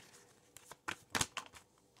that?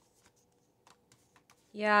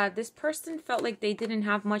 Yeah, this person felt like they didn't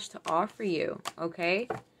have much to offer you, okay?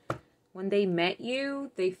 When they met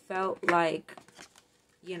you, they felt like,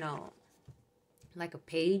 you know, like a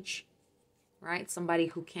page. Right? Somebody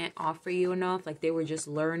who can't offer you enough. Like they were just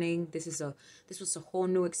learning. This was a whole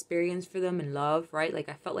new experience for them in love, right? Like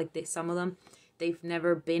I felt like some of them, they've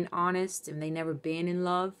never been honest and they never been in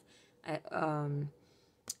love. And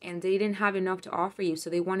they didn't have enough to offer you.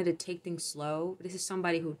 So they wanted to take things slow. This is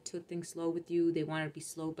somebody who took things slow with you. They wanted to be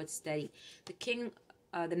slow but steady.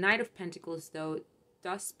 The Knight of Pentacles, though,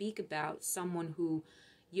 does speak about someone who,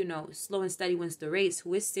 you know, slow and steady wins the race,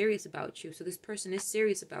 who is serious about you. So this person is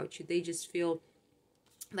serious about you. They just feel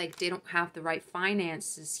like they don't have the right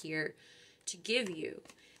finances here to give you.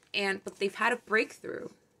 But they've had a breakthrough.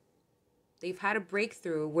 They've had a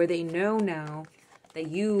breakthrough where they know now that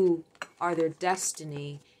you are their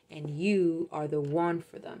destiny and you are the one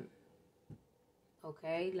for them.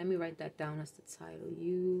 Okay, let me write that down as the title.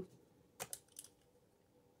 You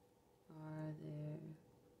are their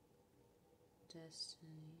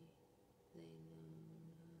destiny. They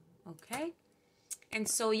know. Okay, and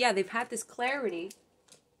so yeah, they've had this clarity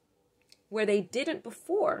where they didn't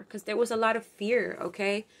before, because there was a lot of fear.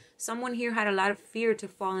 Okay, someone here had a lot of fear to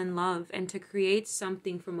fall in love and to create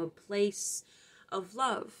something from a place of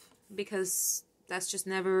love, because that's just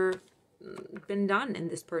never been done in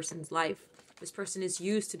this person's life. This person is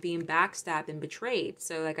used to being backstabbed and betrayed.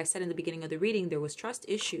 So like I said in the beginning of the reading, there was trust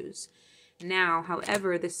issues. Now,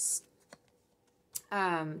 however, this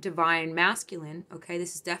divine masculine, okay,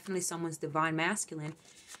 this is definitely someone's divine masculine,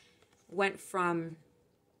 went from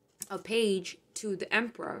a page to the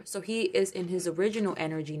emperor. So he is in his original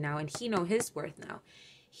energy now, and he knows his worth now.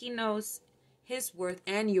 He knows his worth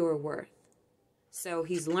and your worth. So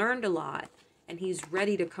he's learned a lot, and he's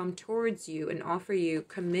ready to come towards you and offer you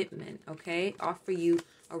commitment, okay? Offer you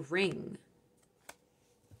a ring.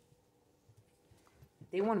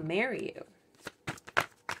 They want to marry you.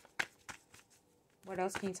 What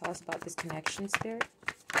else can you tell us about this connection, Spirit?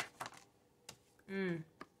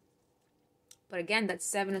 But again, that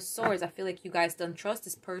Seven of Swords, I feel like you guys don't trust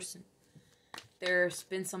this person. There's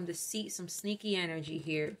been some deceit, some sneaky energy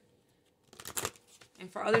here. And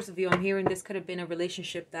for others of you, I'm hearing this could have been a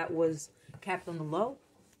relationship that was kept on the low.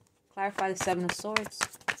 Clarify the Seven of Swords.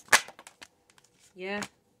 Yeah.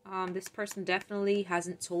 This person definitely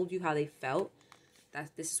hasn't told you how they felt.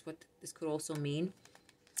 This is what this could also mean.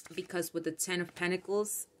 Because with the Ten of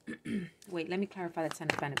Pentacles... wait, let me clarify the Ten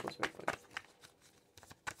of Pentacles real quick.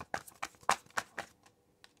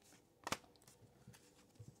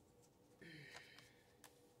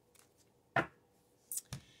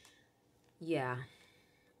 Yeah.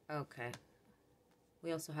 Okay.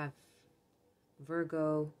 We also have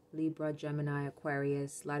Virgo, Libra, Gemini,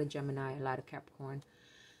 Aquarius, a lot of Gemini, a lot of Capricorn,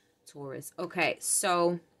 Taurus. Okay,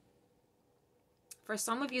 so for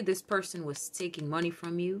some of you, this person was taking money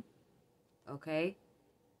from you. Okay.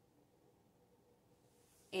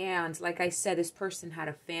 And like I said, this person had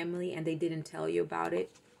a family and they didn't tell you about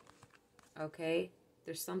it. Okay.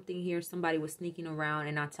 There's something here. Somebody was sneaking around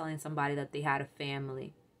and not telling somebody that they had a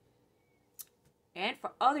family. And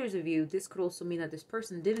for others of you, this could also mean that this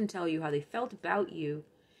person didn't tell you how they felt about you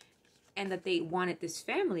and that they wanted this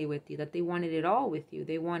family with you, that they wanted it all with you.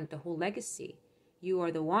 They wanted the whole legacy. You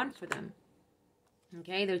are the one for them.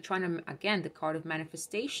 Okay, they're trying to, again, the card of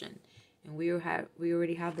manifestation. And we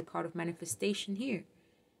already have the card of manifestation here.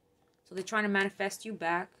 So they're trying to manifest you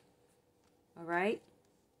back. All right?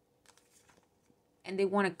 And they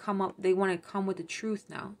want to come with the truth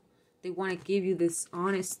now. They want to give you this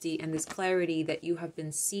honesty and this clarity that you have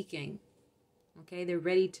been seeking. Okay? They're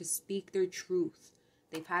ready to speak their truth.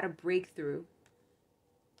 They've had a breakthrough.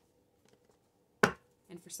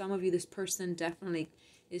 And for some of you, this person definitely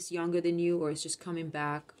is younger than you or is just coming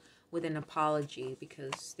back with an apology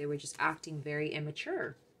because they were just acting very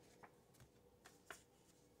immature.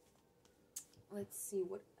 Let's see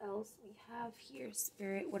what else we have here,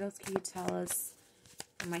 Spirit. What else can you tell us?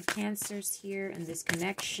 My Cancers here and this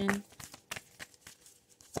connection.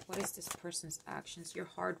 What is this person's actions? Your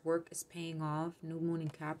hard work is paying off. New Moon in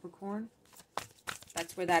Capricorn.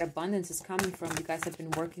 That's where that abundance is coming from. You guys have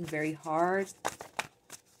been working very hard.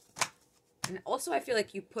 And also I feel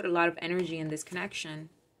like you put a lot of energy in this connection.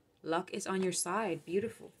 Luck is on your side.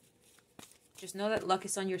 Beautiful. Just know that luck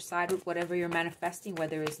is on your side with whatever you're manifesting,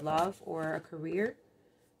 whether it's love or a career.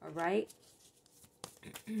 All right?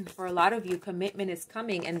 For a lot of you, commitment is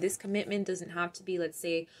coming, and this commitment doesn't have to be, let's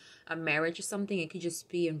say, a marriage or something. It could just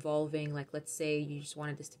be involving, like, let's say you just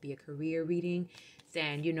wanted this to be a career reading,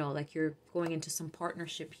 then, you know, like you're going into some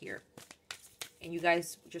partnership here, and you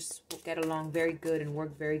guys just will get along very good and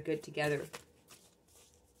work very good together.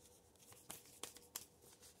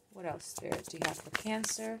 What else, Spirit, do you have for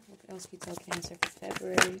Cancer? What else can you tell Cancer for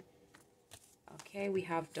February? Okay, we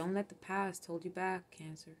have don't let the past hold you back,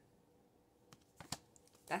 Cancer.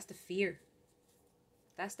 That's the fear.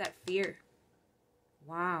 That's that fear.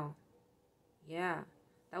 Wow. Yeah.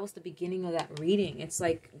 That was the beginning of that reading. It's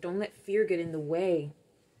like, don't let fear get in the way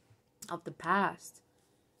of the past.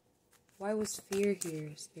 Why was fear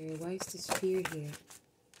here, Spirit? Why is this fear here?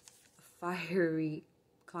 A fiery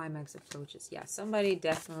climax approaches. Yeah, somebody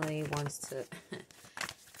definitely wants to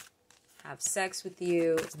have sex with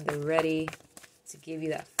you. And they're ready to give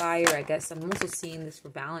you that fire. I guess I'm also seeing this for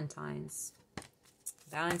Valentine's.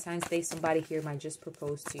 Valentine's Day, somebody here might just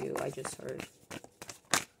propose to you. I just heard.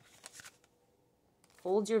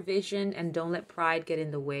 Hold your vision and don't let pride get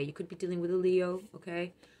in the way. You could be dealing with a Leo,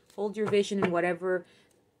 okay? Hold your vision in whatever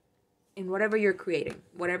you're creating.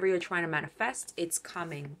 Whatever you're trying to manifest, it's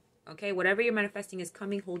coming, okay? Whatever you're manifesting is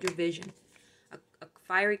coming. Hold your vision. A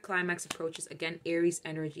fiery climax approaches. Again, Aries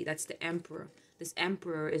energy. That's the Emperor. This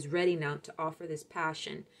Emperor is ready now to offer this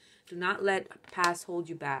passion. Do not let past hold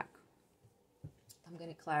you back. I'm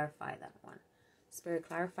going to clarify that one. Spirit,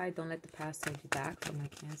 clarify. Don't let the past hold you back for my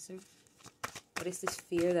Cancer. What is this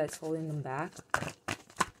fear that's holding them back?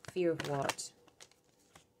 Fear of what?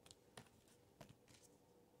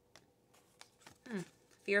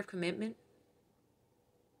 Fear of commitment.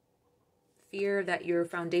 Fear that your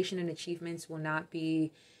foundation and achievements will not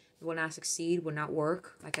succeed, will not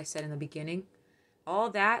work, like I said in the beginning. All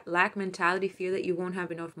that, lack mentality, fear that you won't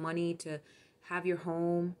have enough money to have your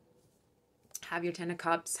home, have your 10 of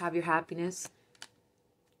Cups, have your happiness.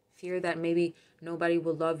 Fear that maybe nobody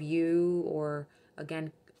will love you, or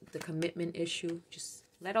again, the commitment issue. Just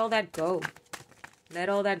let all that go. Let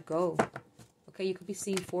all that go. Okay, you could be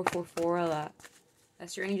seeing 444 a lot.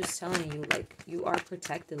 That's your angels telling you, like, you are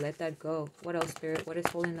protected. Let that go. What else, Spirit? What is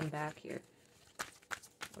holding them back here?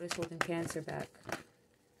 What is holding Cancer back?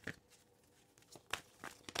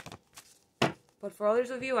 But for others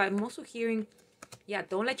of you, I'm also hearing, yeah,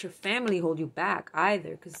 don't let your family hold you back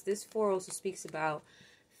either. Because this 4 also speaks about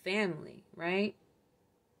family, right?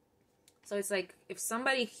 So it's like, if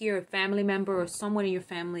somebody here, a family member or someone in your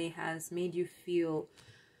family has made you feel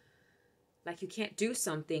like you can't do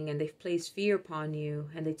something, and they've placed fear upon you,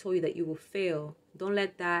 and they told you that you will fail, don't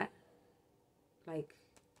let that,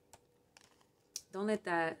 don't let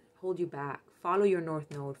that hold you back. Follow your North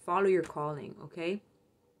Node. Follow your calling, okay?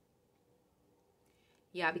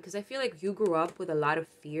 Yeah, because I feel like you grew up with a lot of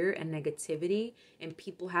fear and negativity and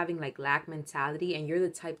people having like lack mentality, and you're the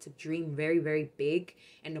type to dream very, very big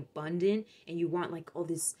and abundant, and you want like all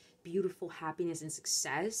this beautiful happiness and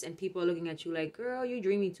success, and people are looking at you like, girl, you're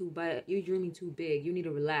dreaming too big. You need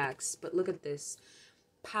to relax. But look at this.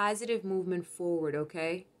 Positive movement forward,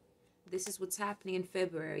 okay? This is what's happening in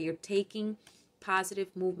February. You're taking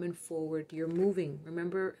positive movement forward. You're moving.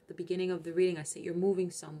 Remember at the beginning of the reading, I said you're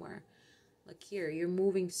moving somewhere. Like here, you're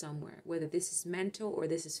moving somewhere, whether this is mental or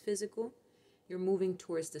this is physical. You're moving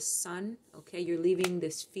towards the sun, okay? You're leaving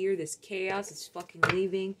this fear, this chaos. It's fucking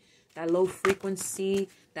leaving. That low frequency,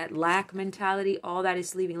 that lack mentality, all that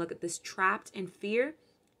is leaving. Look at this. Trapped in fear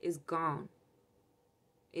is gone.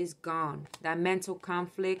 Is gone. That mental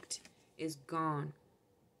conflict is gone.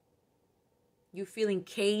 You feeling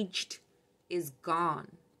caged is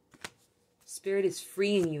gone. Spirit is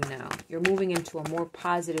freeing you now. You're moving into a more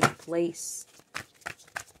positive place.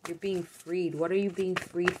 You're being freed. What are you being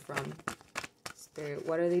freed from? Spirit,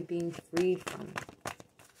 what are they being freed from?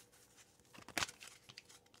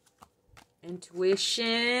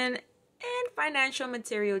 Intuition and financial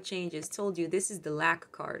material changes. Told you, this is the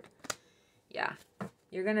lack card. Yeah.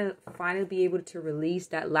 You're going to finally be able to release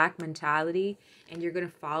that lack mentality, and you're going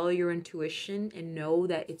to follow your intuition and know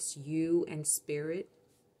that it's you and spirit.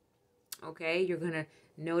 Okay, you're going to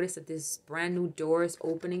notice that this brand new door is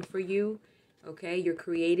opening for you. Okay, you're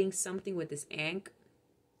creating something with this ink.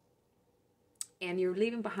 And you're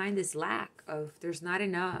leaving behind this lack of there's not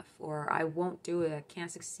enough, or I won't do it, I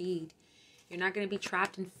can't succeed. You're not going to be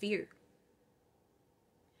trapped in fear.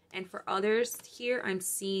 And for others here, I'm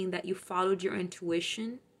seeing that you followed your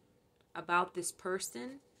intuition about this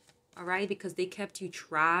person. All right, because they kept you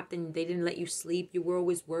trapped and they didn't let you sleep. You were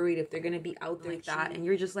always worried if they're going to be out there like that. And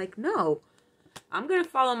you're just like, no, I'm going to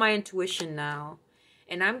follow my intuition now.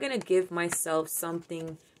 And I'm going to give myself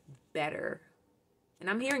something better. And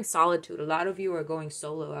I'm hearing solitude. A lot of you are going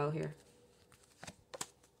solo out here.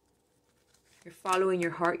 You're following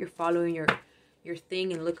your heart. You're following your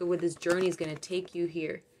thing. And look at where this journey is going to take you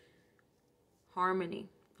here. Harmony.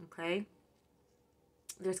 Okay.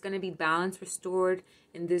 There's going to be balance restored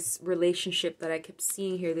in this relationship that I kept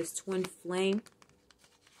seeing here. This twin flame,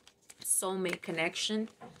 soulmate connection.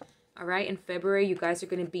 All right. In February, you guys are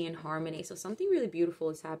going to be in harmony. So something really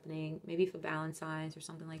beautiful is happening. Maybe for Valentine's or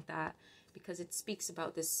something like that. Because it speaks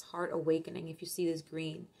about this heart awakening. If you see this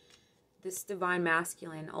green. This divine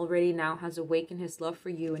masculine already now has awakened his love for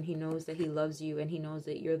you. And he knows that he loves you. And he knows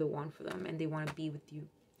that you're the one for them. And they want to be with you.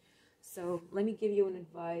 So let me give you an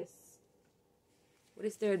advice. What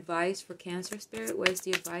is their advice for Cancer, Spirit? What is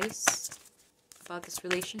the advice about this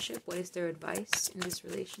relationship? What is their advice in this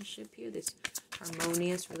relationship here? This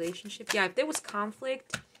harmonious relationship. Yeah, if there was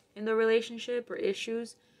conflict in the relationship or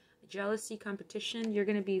issues, jealousy, competition, you're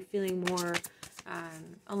going to be feeling more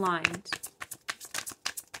aligned.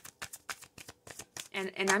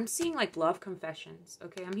 And I'm seeing like love confessions.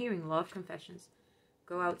 Okay, I'm hearing love confessions.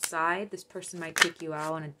 Go outside. This person might take you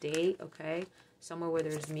out on a date, okay? Somewhere where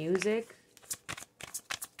there's music.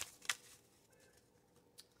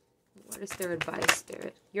 What is their advice,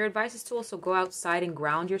 Spirit? Your advice is to also go outside and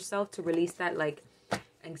ground yourself to release that, like,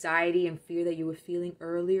 anxiety and fear that you were feeling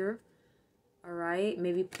earlier. All right?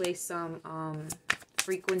 Maybe play some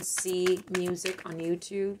frequency music on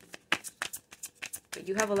YouTube. But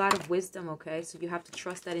you have a lot of wisdom, okay? So you have to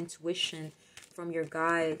trust that intuition from your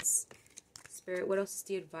guides. Spirit, what else is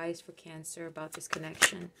the advice for Cancer about this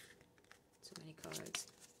connection? So many cards.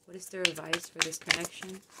 What is their advice for this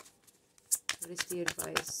connection? What is the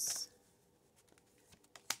advice?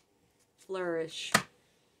 Flourish.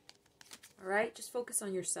 All right? Just focus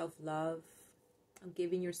on your self-love. On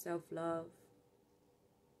giving yourself love.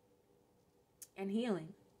 And healing.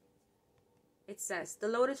 It says, the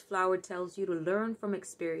lotus flower tells you to learn from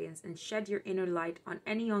experience and shed your inner light on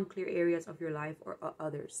any unclear areas of your life or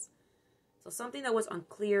others. So something that was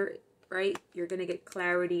unclear, right? You're going to get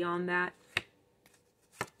clarity on that.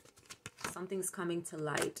 Something's coming to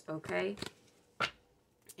light, okay?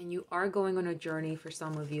 And you are going on a journey for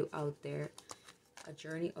some of you out there. A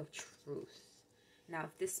journey of truth. Now,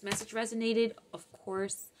 if this message resonated, of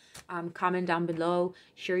course, comment down below.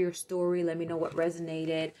 Share your story. Let me know what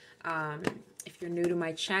resonated. If you're new to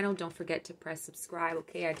my channel, don't forget to press subscribe,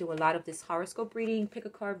 okay? I do a lot of this horoscope reading, pick a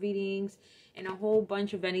card readings, and a whole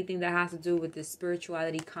bunch of anything that has to do with this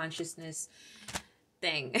spirituality, consciousness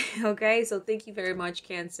thing, okay? So thank you very much,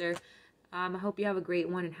 Cancer. I hope you have a great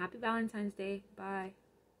one, and happy Valentine's Day. Bye.